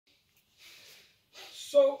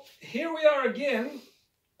So here we are again,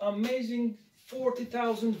 amazing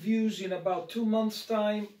 40,000 views in about 2 months'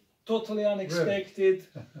 time, totally unexpected,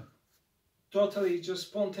 really? Totally just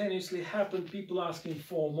spontaneously happened, people asking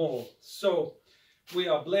for more. So we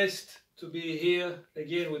are blessed to be here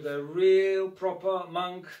again with a real proper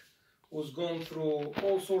monk who's gone through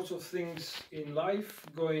all sorts of things in life,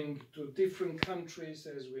 going to different countries,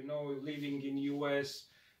 as we know, living in US,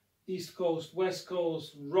 East Coast, West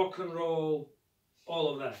Coast, rock and roll,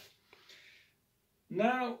 all of that.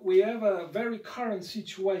 Now we have a very current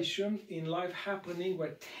situation in life happening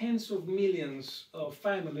where tens of millions of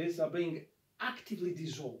families are being actively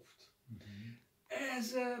dissolved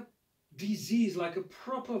as a disease, like a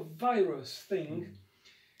proper virus thing,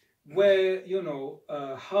 where, you know,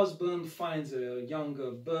 a husband finds a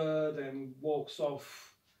younger bird and walks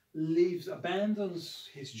off, leaves, abandons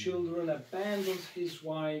his children, abandons his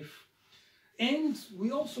wife. And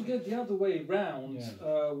we also get the other way round,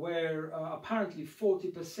 where apparently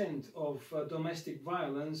 40% of domestic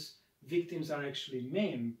violence victims are actually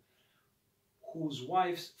men whose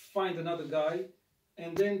wives find another guy,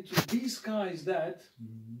 and then to disguise that,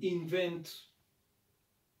 invent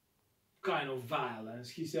kind of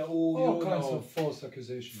violence. He said, oh, all kinds of false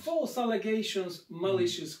accusations. False allegations,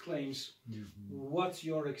 malicious claims. What's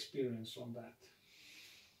your experience on that?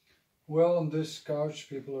 Well, on this couch,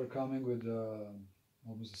 people are coming with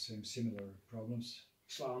almost the same, similar problems.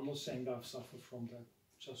 So I'm not saying I've suffered from that,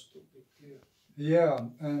 just to be clear. Yeah,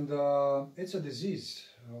 and it's a disease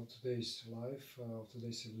of today's life, of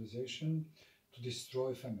today's civilization, to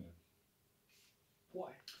destroy family. Why?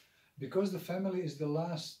 Because the family is the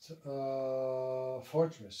last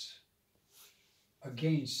fortress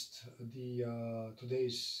against the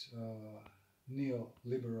today's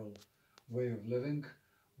neoliberal way of living,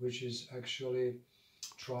 which is actually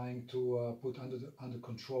trying to put under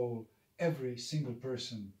control every single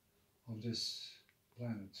person of this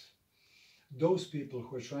planet. Those people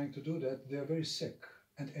who are trying to do that, they are very sick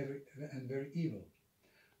and very evil,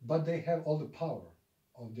 but they have all the power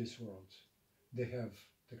of this world. They have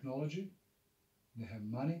technology, they have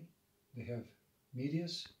money, they have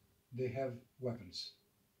medias, they have weapons,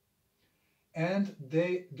 and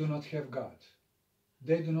they do not have God.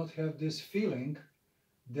 They do not have this feeling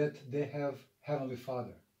that they have Heavenly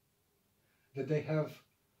Father, that they have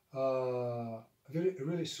a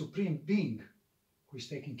really supreme being who is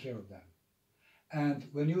taking care of them. And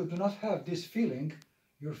when you do not have this feeling,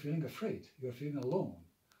 you're feeling afraid, you're feeling alone.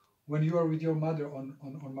 When you are with your mother on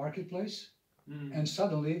marketplace, and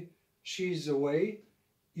suddenly she's away,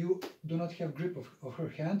 you do not have grip of her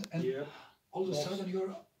hand, and all of a sudden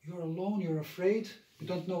you're alone, you're afraid, you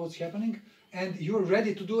don't know what's happening, and you're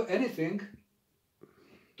ready to do anything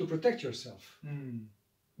to protect yourself,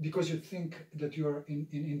 because you think that you're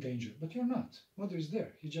in danger, but you're not. Mother is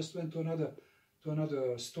there. He just went to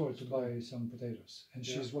another store to buy some potatoes, and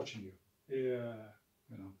she's watching you. Yeah,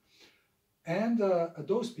 you know. And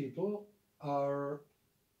those people are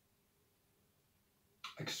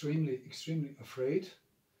extremely afraid,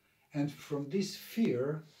 and from this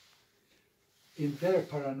fear, in their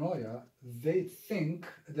paranoia, they think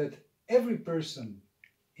that every person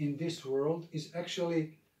in this world is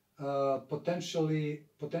actually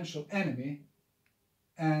potential enemy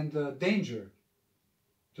and danger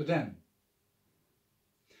to them,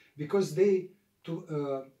 because if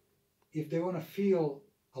they want to feel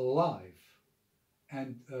alive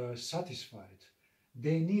and satisfied,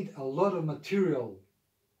 they need a lot of material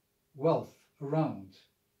wealth around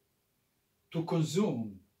to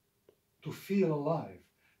consume, to feel alive,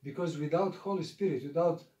 because without Holy Spirit,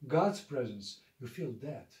 without God's presence, you feel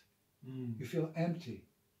dead, you feel empty.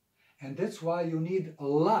 And that's why you need a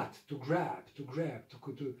lot to grab,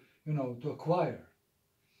 to acquire.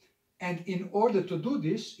 And in order to do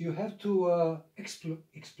this, you have to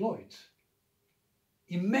exploit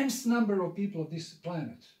immense number of people of this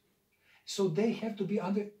planet. So they have to be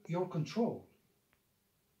under your control.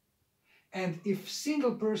 And if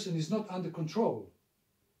single person is not under control,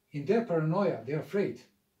 in their paranoia, they're afraid,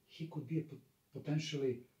 he could be a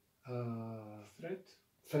potentially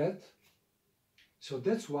threat. So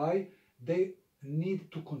that's why they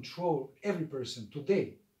need to control every person.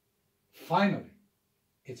 Today, finally,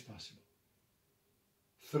 it's possible.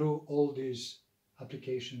 Through all these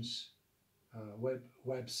applications,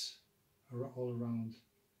 webs all around.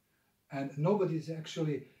 And nobody is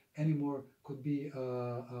actually anymore could be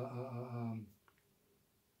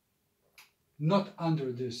not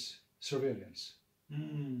under this surveillance.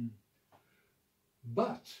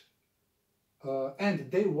 But,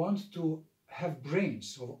 and they want to have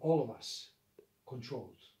brains of all of us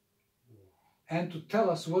controlled, and to tell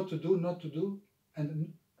us what to do, not to do,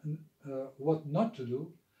 and what not to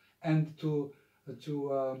do, and to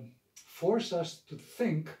force us to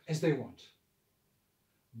think as they want.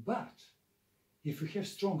 But if you have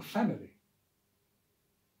strong family,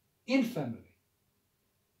 in family,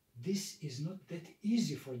 this is not that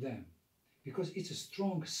easy for them, because it's a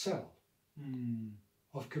strong cell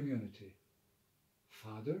of community.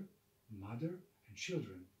 Father, mother, and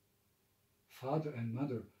children. Father and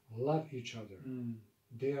mother love each other.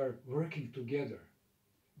 They are working together.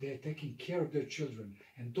 They are taking care of their children.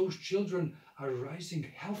 And those children are rising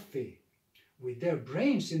healthy with their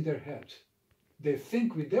brains in their head. They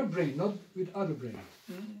think with their brain, not with other brain.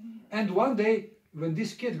 And one day, when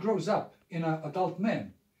this kid grows up in an adult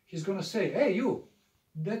man, he's going to say, hey, you,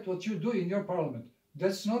 that's what you do in your parliament.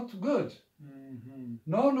 That's not good.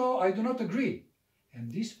 No, no, I do not agree.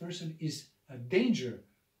 And this person is a danger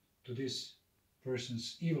to this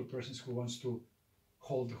person's, evil persons who wants to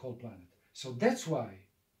hold the whole planet. So that's why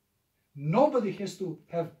nobody has to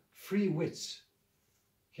have free wits.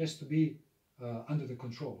 He has to be under the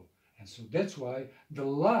control. And so that's why the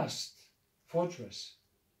last fortress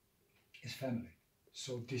is family.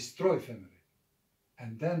 So destroy family.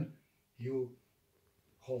 And then you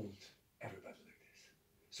hold everybody like this.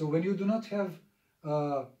 So when you do not have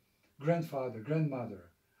grandfather, grandmother,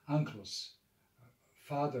 uncles,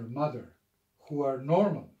 father, mother, who are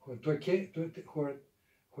normal, who are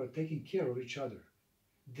taking care of each other,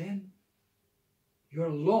 then you're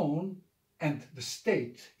alone, and the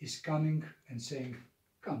state is coming and saying,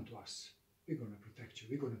 come to us, we're going to protect you,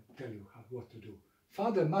 we're going to tell you what to do.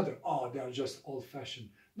 Father, mother, oh, they are just old-fashioned,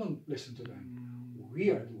 don't listen to them. We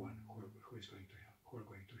are the one who is going to help, who are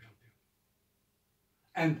going to help you.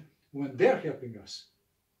 And when they're helping us,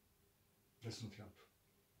 let's not help.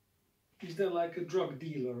 Is there like a drug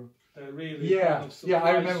dealer that really Yeah, kind of yeah.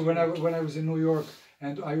 I remember you? when I was in New York,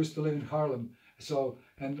 and I used to live in Harlem. So,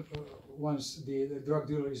 and once the drug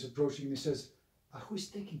dealer is approaching me, he says, who is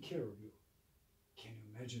taking care of you? Can you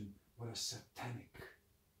imagine what a satanic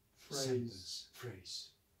phrase?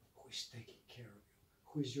 Who is taking care of you?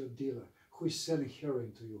 Who is your dealer? Who is selling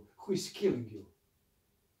heroin to you? Who is killing you?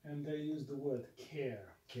 And they use the word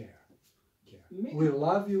care. Care. Maybe. We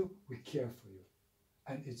love you, we care for you.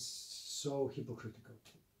 And it's so hypocritical.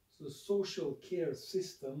 So social care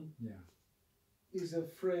system Yeah. is a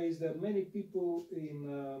phrase that many people in,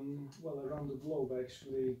 well, around the globe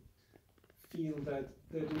actually feel that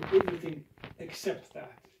they do everything except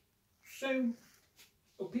that. Same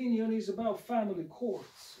opinion is about family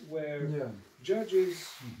courts, where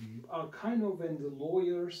judges are kind of, and the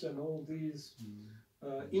lawyers and all these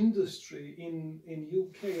industry in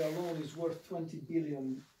UK alone is worth £20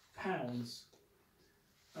 billion,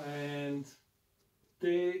 and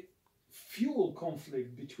they fuel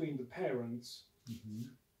conflict between the parents.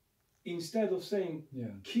 Instead of saying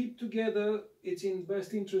keep together, it's in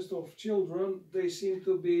best interest of children, they seem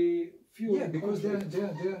to be fueling because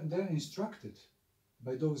conflict. they're instructed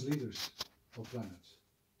by those leaders of planet,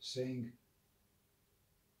 saying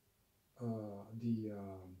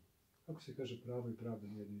kako se kaže pravo I pravda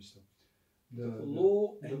nije jedno isto. The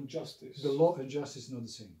law and justice. The law and justice is not the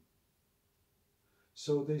same.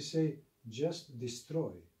 So they say just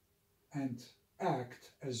destroy and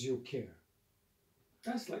act as you care.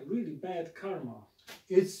 That's like really bad karma.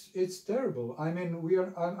 It's terrible. I mean,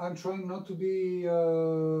 I'm trying not to be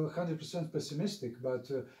 100% pessimistic, but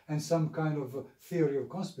and some kind of theory of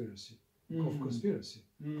conspiracy. It's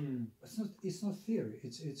not theory.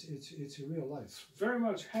 It's real life. It's very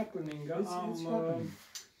much happening. It's happening.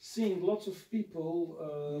 Seeing lots of people.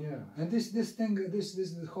 And this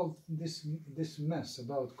mess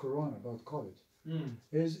about Corona, about COVID,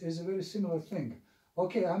 is a very similar thing.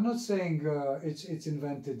 Okay, I'm not saying it's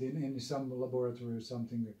invented in some laboratory or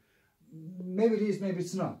something. Maybe it is, maybe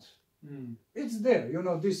it's not. It's there, you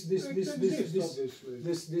know. This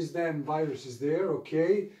damn virus is there,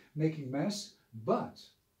 okay, making mess. But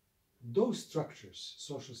those structures,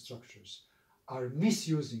 social structures, are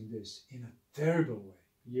misusing this in a terrible way.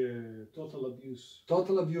 Yeah, total abuse.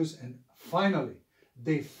 Total abuse, and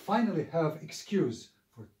they finally have excuse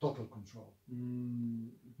for total control.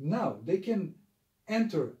 Now they can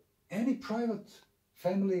enter any private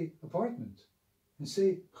family apartment and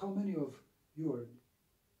say how many of you are.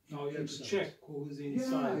 Oh, you have to check who is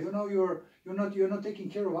inside. Yeah, you know, you're not taking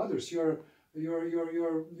care of others. You're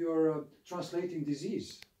translating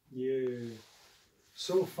disease. Yeah.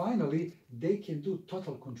 So finally they can do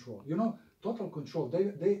total control. You know, total control.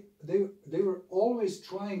 They were always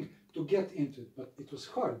trying to get into it, but it was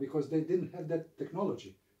hard because they didn't have that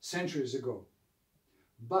technology centuries ago.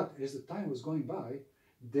 But as the time was going by,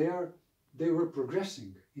 they were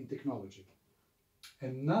progressing in technology.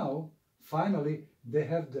 And now, finally, they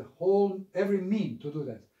have the whole, every mean to do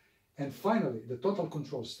that. And finally, the total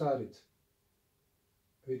control started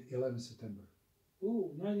with 11 September.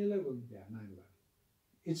 Oh, 9/11. Yeah, 9/11.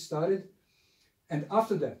 It started, and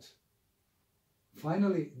after that,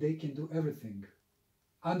 finally, they can do everything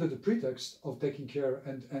under the pretext of taking care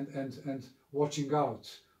and watching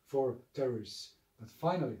out for terrorists. But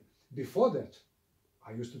finally, before that,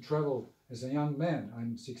 I used to travel as a young man.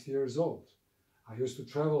 I'm 60 years old. I used to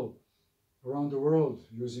travel around the world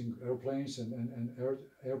using airplanes and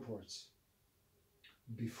airports.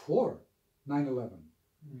 Before 9/11,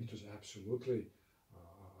 it was absolutely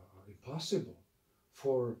impossible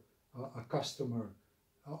for a customer,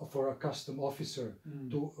 for a custom officer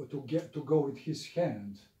to go with his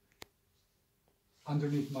hand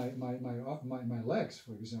underneath my legs,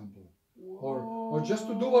 for example, or just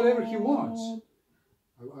to do whatever he wants.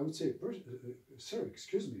 I would say, sir,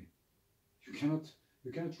 excuse me, you cannot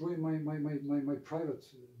ruin my private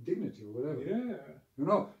dignity or whatever. Yeah. You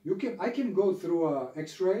know, I can go through a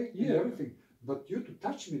X-ray and everything, but you to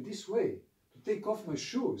touch me this way, to take off my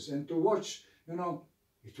shoes and to watch, you know,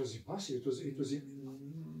 it was impossible.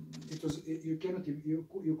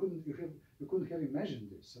 You couldn't have imagined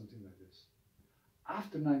this, something like this.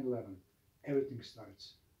 After 9/11, everything starts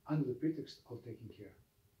under the pretext of taking care,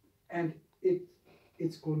 and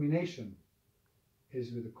its culmination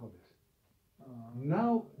is with the COVID.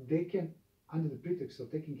 Now they can, under the pretext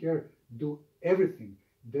of taking care, do everything.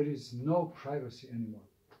 There is no privacy anymore.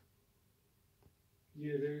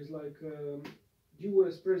 Yeah, there is like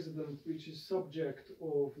U.S. president, which is subject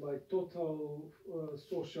of like total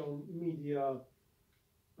social media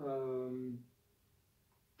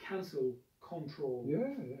cancel control.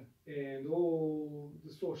 Yeah. And all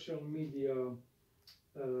the social media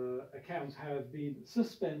accounts have been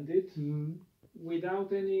suspended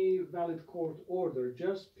without any valid court order,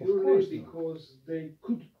 just purely because they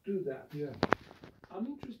could do that. Yeah. I'm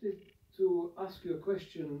interested to ask you a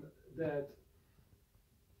question that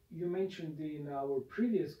you mentioned in our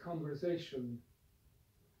previous conversation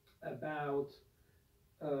about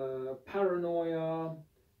paranoia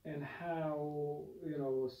and how, you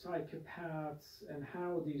know, psychopaths and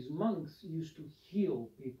how these monks used to heal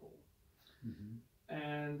people.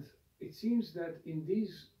 And it seems that in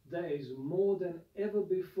these days, more than ever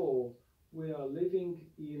before, we are living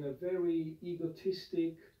in a very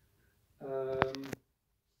egotistic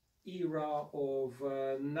era of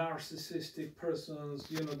narcissistic persons.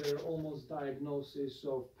 You know, there are almost diagnoses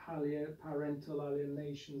of parental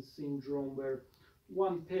alienation syndrome, where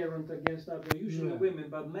one parent against other, usually women,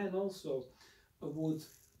 but men also, would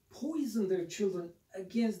poison their children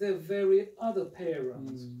against their very other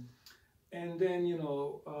parents. And then, you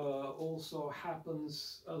know, also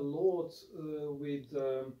happens a lot with,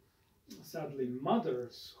 sadly,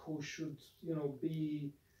 mothers who should, you know,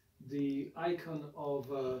 be the icon of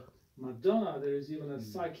Madonna. There is even a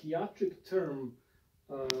psychiatric term,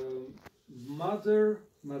 Mother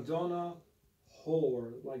Madonna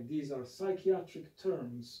whore. Like, these are psychiatric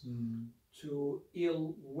terms to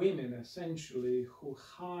ill women, essentially, who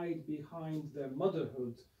hide behind their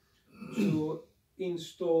motherhood to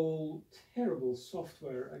install terrible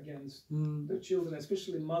software against their children,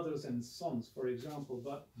 especially mothers and sons, for example.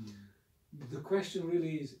 But the question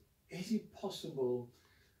really is it possible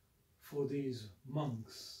for these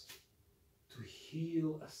monks to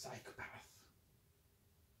heal a psychopath?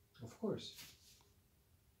 Of course.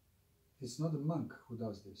 It's not the monk who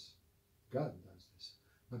does this. God does this.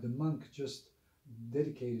 But the monk just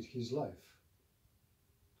dedicated his life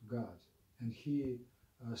to God, and he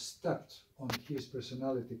stepped on his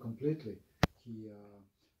personality completely. He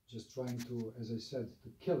just trying to, as I said, to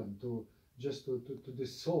kill him, to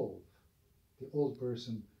dissolve the old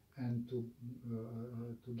person and to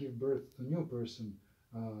give birth to a new person,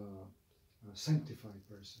 a sanctified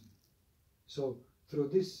person. So through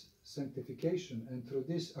this sanctification and through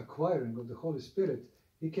this acquiring of the Holy Spirit,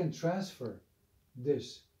 he can transfer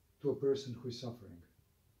this to a person who is suffering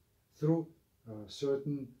through a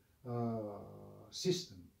certain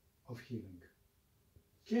system of healing.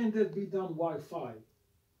 Can that be done Wi-Fi?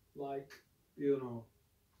 Like, you know,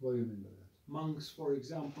 what do you mean by that? Monks, for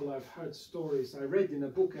example, I've heard stories. I read in a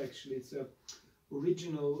book, actually, it's a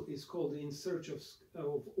original, it's called In Search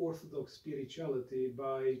of Orthodox Spirituality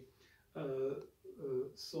by a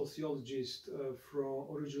sociologist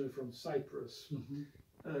originally from Cyprus,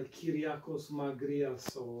 Kyriakos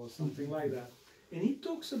Magrias or something like that. And he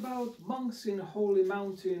talks about monks in Holy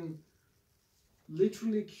Mountain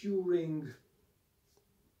literally curing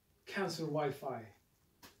cancer Wi-Fi.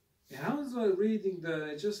 And I was reading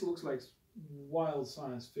it just looks like wild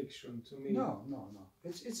science fiction to me. No, no, no.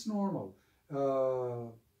 It's normal.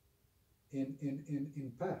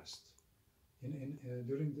 In past,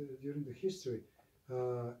 during the history,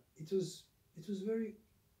 it was very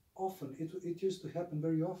often. It used to happen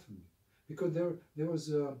very often because there was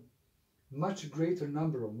a much greater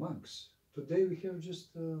number of monks. Today we have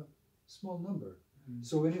just a small number. Mm.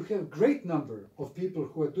 So when you have great number of people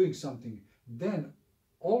who are doing something, then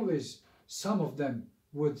always some of them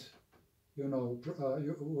would, you know, how do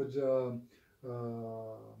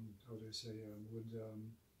you say, would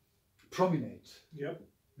prominate. Yep.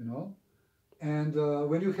 You know, and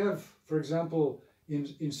when you have, for example,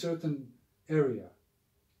 in certain area,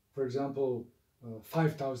 for example,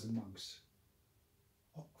 5,000 monks.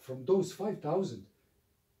 From those 5,000,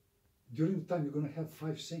 during the time you're going to have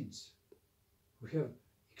 5 saints who have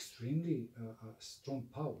extremely strong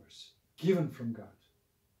powers given from God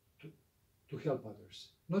to help others,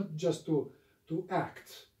 not just to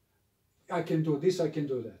act. I can do this, I can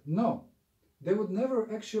do that. No, they would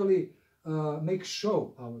never actually make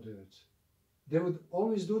show out of it. They would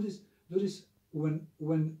always do this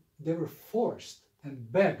when they were forced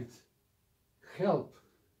and begged, help,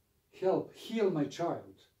 heal my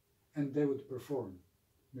child, and they would perform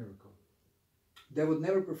miracle. They would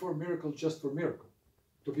never perform miracle just for miracle,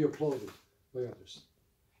 to be applauded by others.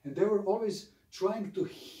 And they were always trying to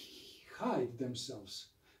hide themselves,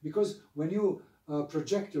 because when you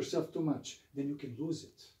project yourself too much, then you can lose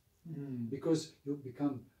it, because you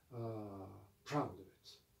become proud of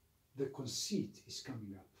it. The conceit is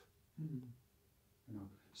coming up. You know.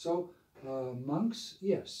 So monks,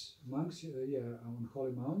 yes, monks, yeah, on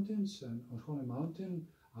holy mountains and on holy mountain,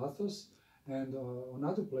 Athos, and on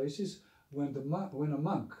other places, when a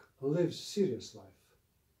monk lives serious life,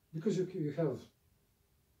 because you have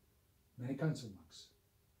many kinds of monks.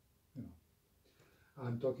 You know,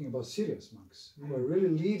 I'm talking about serious monks who are really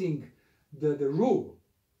leading the rule,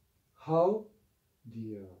 how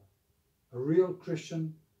a real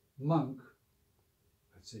Christian monk,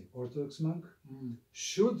 let's say Orthodox monk,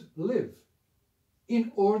 should live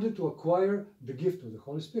in order to acquire the gift of the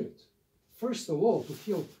Holy Spirit. First of all, to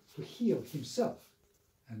heal himself,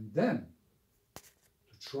 and then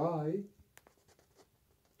to try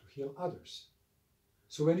to heal others.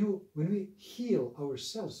 So when we heal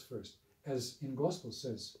ourselves first, as in Gospel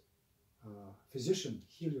says, physician,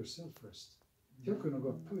 heal yourself first. How are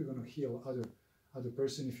you going to heal other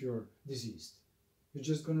person if you're diseased? You're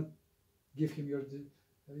just going to give him your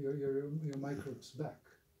microbes back.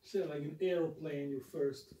 So like an aeroplane, you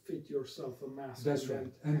first fit yourself a mask. That's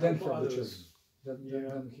right, and then help the children.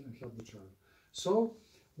 Then help the child. So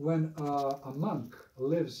when a monk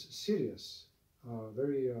lives serious,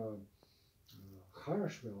 very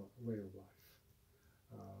harsh way of life,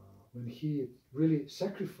 when he really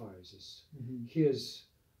sacrifices his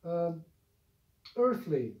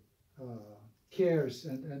earthly cares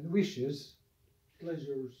and wishes,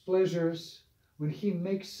 pleasures, when he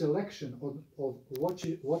makes selection of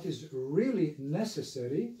what is really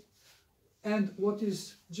necessary and what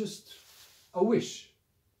is just a wish,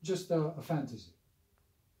 just a fantasy.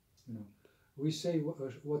 You know, we say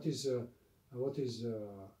what is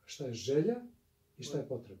šta je želja i šta je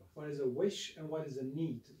potreba. What is a wish and what is a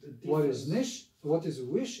need? What is a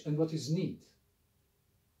wish and what is need?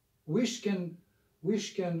 Wish can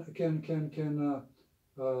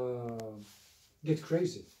get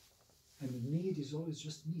crazy, and need is always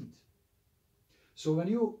just need. So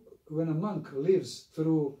when a monk lives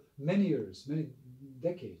through many years, many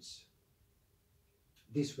decades,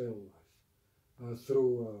 this way of life,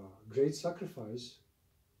 through great sacrifice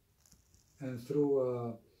and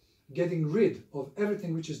through getting rid of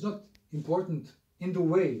everything which is not important in the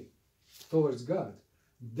way towards God,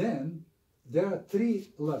 then there are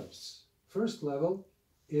 3 levels. First level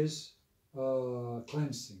is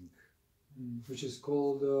cleansing, which is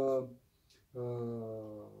called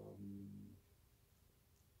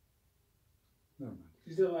never mind.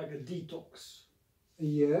 Is there like a detox?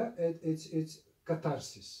 Yeah, it's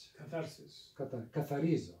catharsis. Catharsis.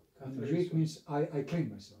 Katharizo. In Greek means I clean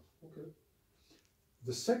myself. Okay.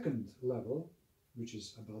 The second level, which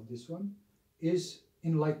is about this one, is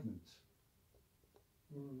enlightenment.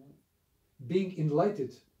 Being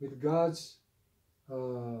enlightened with God's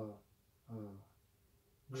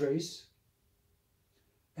grace,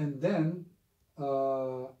 and then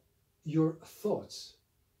your thoughts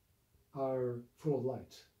are full of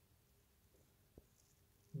light.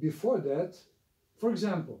 Before that, for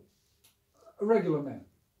example, a regular man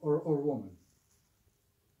or woman,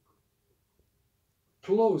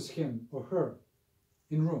 close him or her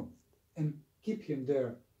in room and keep him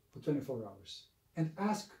there for 24 hours and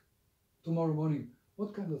ask tomorrow morning,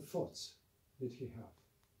 what kind of thoughts did he have?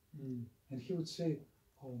 And he would say,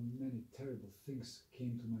 oh, many terrible things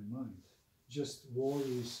came to my mind. Just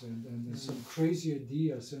worries and some crazy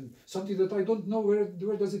ideas and something that I don't know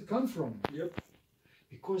where does it come from. Yep.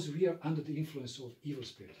 Because we are under the influence of evil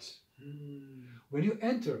spirits. When you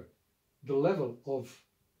enter the level of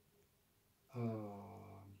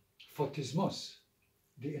photismos,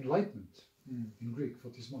 the enlightenment, in Greek,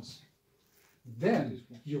 photismos, then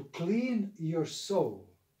you clean your soul,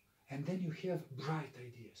 and then you have bright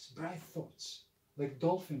ideas, bright thoughts, like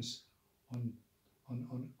dolphins on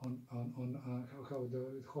how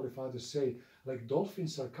the Holy Fathers say, like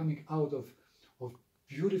dolphins are coming out of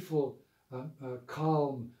beautiful,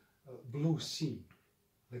 calm, blue sea.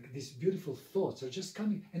 Like these beautiful thoughts are just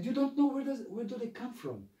coming, and you don't know where do they come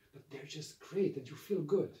from, but they're just great, and you feel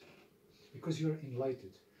good because you're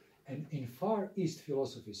enlightened. And in Far East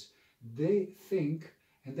philosophies, they think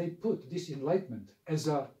and they put this enlightenment as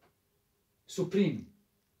a supreme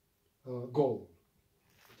goal,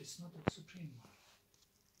 but it's not a supreme one.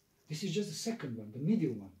 This is just the second one, the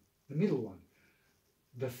middle one.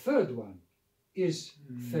 The third one is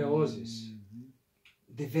theosis,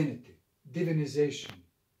 divinity, divinization,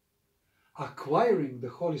 acquiring the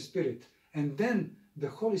Holy Spirit, and then the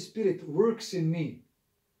Holy Spirit works in me,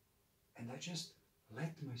 and I just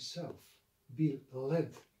let myself be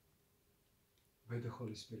led by the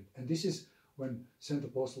Holy Spirit. And this is when Saint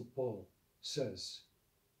Apostle Paul says,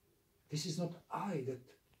 this is not I that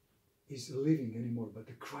is living anymore, but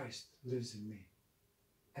the Christ lives in me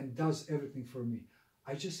and does everything for me.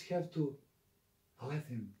 I just have to let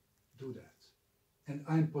him do that. And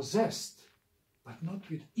I'm possessed, but not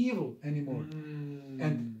with evil anymore.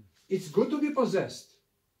 And it's good to be possessed,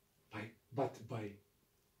 but by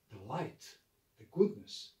the light, the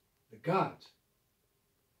goodness, the God.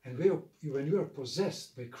 And when you are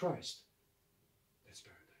possessed by Christ, that's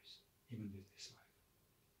paradise, even in this life.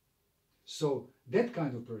 So that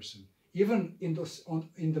kind of person, even in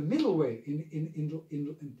the middle way,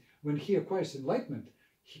 when he acquires enlightenment,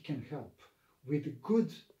 he can help with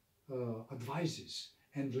good advices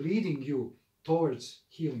and leading you towards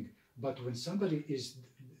healing. But when somebody is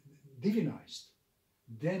divinized,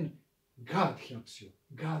 then God helps you.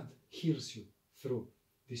 God heals you through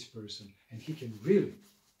this person, and he can really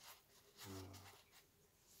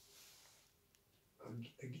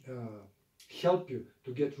help you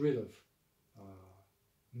to get rid of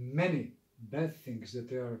many bad things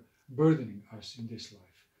that are burdening us in this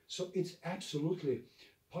life. So it's absolutely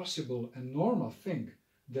possible and normal thing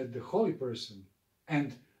that the holy person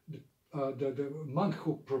and the monk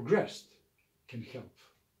who progressed can help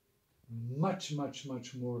much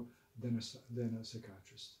more than a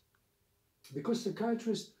psychiatrist. Because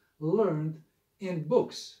psychiatrists learned in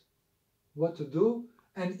books what to do,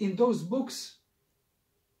 and in those books,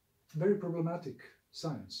 very problematic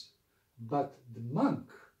science. But the monk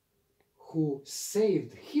who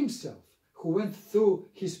saved himself, who went through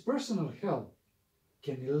his personal hell,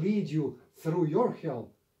 can lead you through your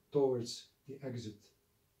hell towards the exit,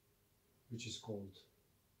 which is called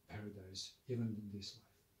paradise, even in this life.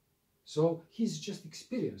 So he's just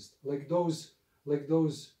experienced, like those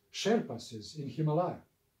Sherpas in Himalaya.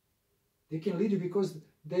 They can lead you because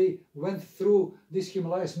they went through these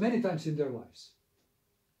Himalayas many times in their lives.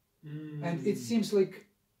 And it seems like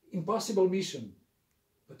impossible mission,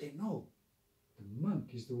 but they know the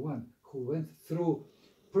monk is the one who went through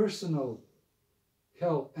personal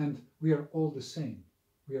hell, and we are all the same.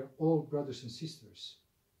 We are all brothers and sisters.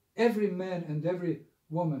 Every man and every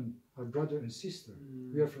woman are brother and sister.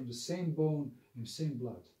 We are from the same bone and same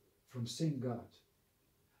blood, from same God.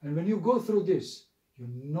 And when you go through this, you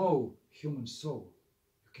know human soul.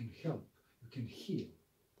 You can help, you can heal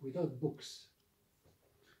without books.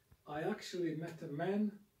 I actually met a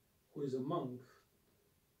man who is a monk,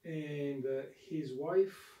 and his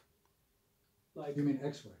wife, like... You mean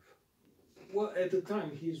ex-wife? Well, at the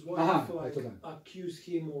time, his wife accused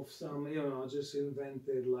him of some, just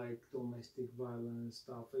invented like domestic violence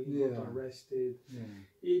stuff. He got arrested.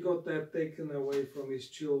 He got that taken away from his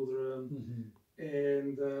children.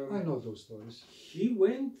 And I know those stories. He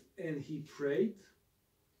went and he prayed,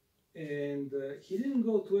 and he didn't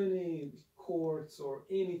go to any courts or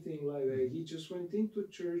anything like that. He just went into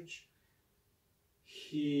church.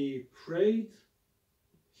 He prayed.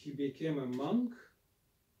 He became a monk.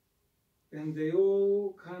 And they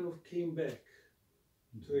all kind of came back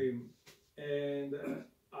to him. And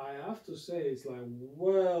I have to say, it's like,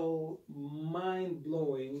 well,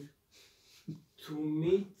 mind-blowing to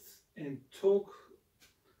meet and talk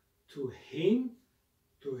to him,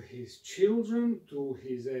 to his children, to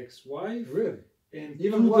his ex-wife. Really? and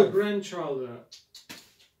Even to the wife. grandchild.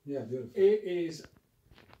 Yeah, beautiful. It is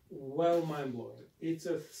well mind-blowing. It's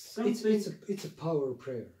a something. It's a power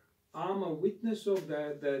prayer. I'm a witness of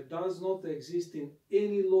that. That does not exist in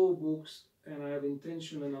any law books, and I have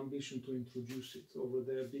intention and ambition to introduce it over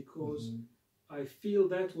there because I feel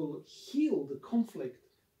that will heal the conflict,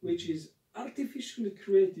 which is artificially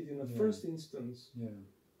created in the first instance. Yeah.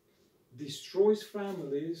 Destroys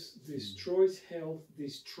families, destroys health,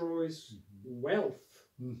 destroys wealth.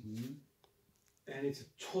 And it's a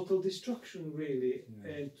total destruction, really.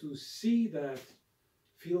 Yeah. And to see that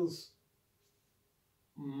feels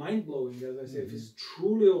mind-blowing, as I said. It's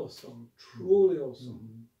truly awesome, truly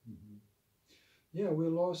awesome. Yeah, we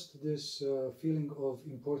lost this feeling of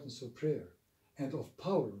importance of prayer and of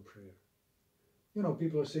power in prayer. You know,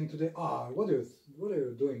 people are saying today, what are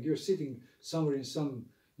you doing? You're sitting somewhere in some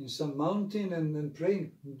mountain and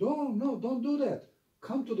praying. No, don't do that.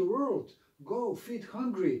 Come to the world. Go feed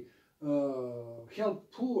hungry.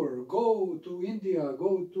 Help poor. Go to India.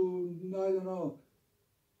 Go to, I don't know.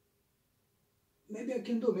 Maybe I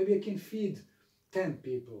can feed 10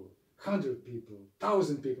 people, 100 people,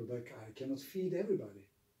 1,000 people, but I cannot feed everybody.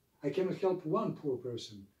 I cannot help one poor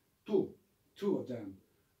person, two of them,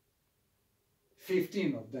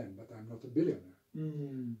 15 of them, but I'm not a billionaire.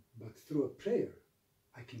 But through a prayer,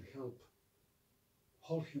 I can help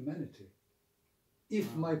whole humanity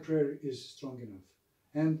if my prayer is strong enough.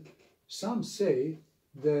 And some say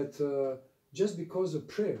that just because of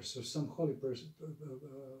prayers of some holy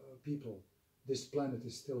people, this planet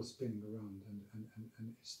is still spinning around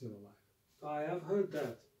and is still alive. I have heard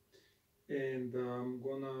that, and I'm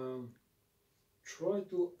gonna try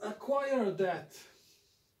to acquire that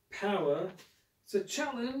power. It's a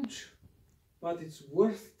challenge, but it's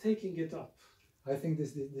worth taking it up. I think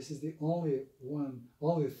this is the only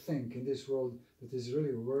thing in this world that is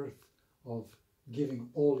really worth of giving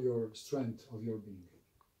all your strength of your being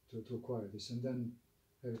to acquire this, and then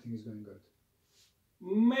everything is going good.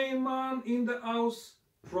 Main man in the house,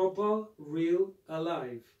 proper, real,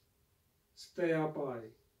 alive. Stay up high.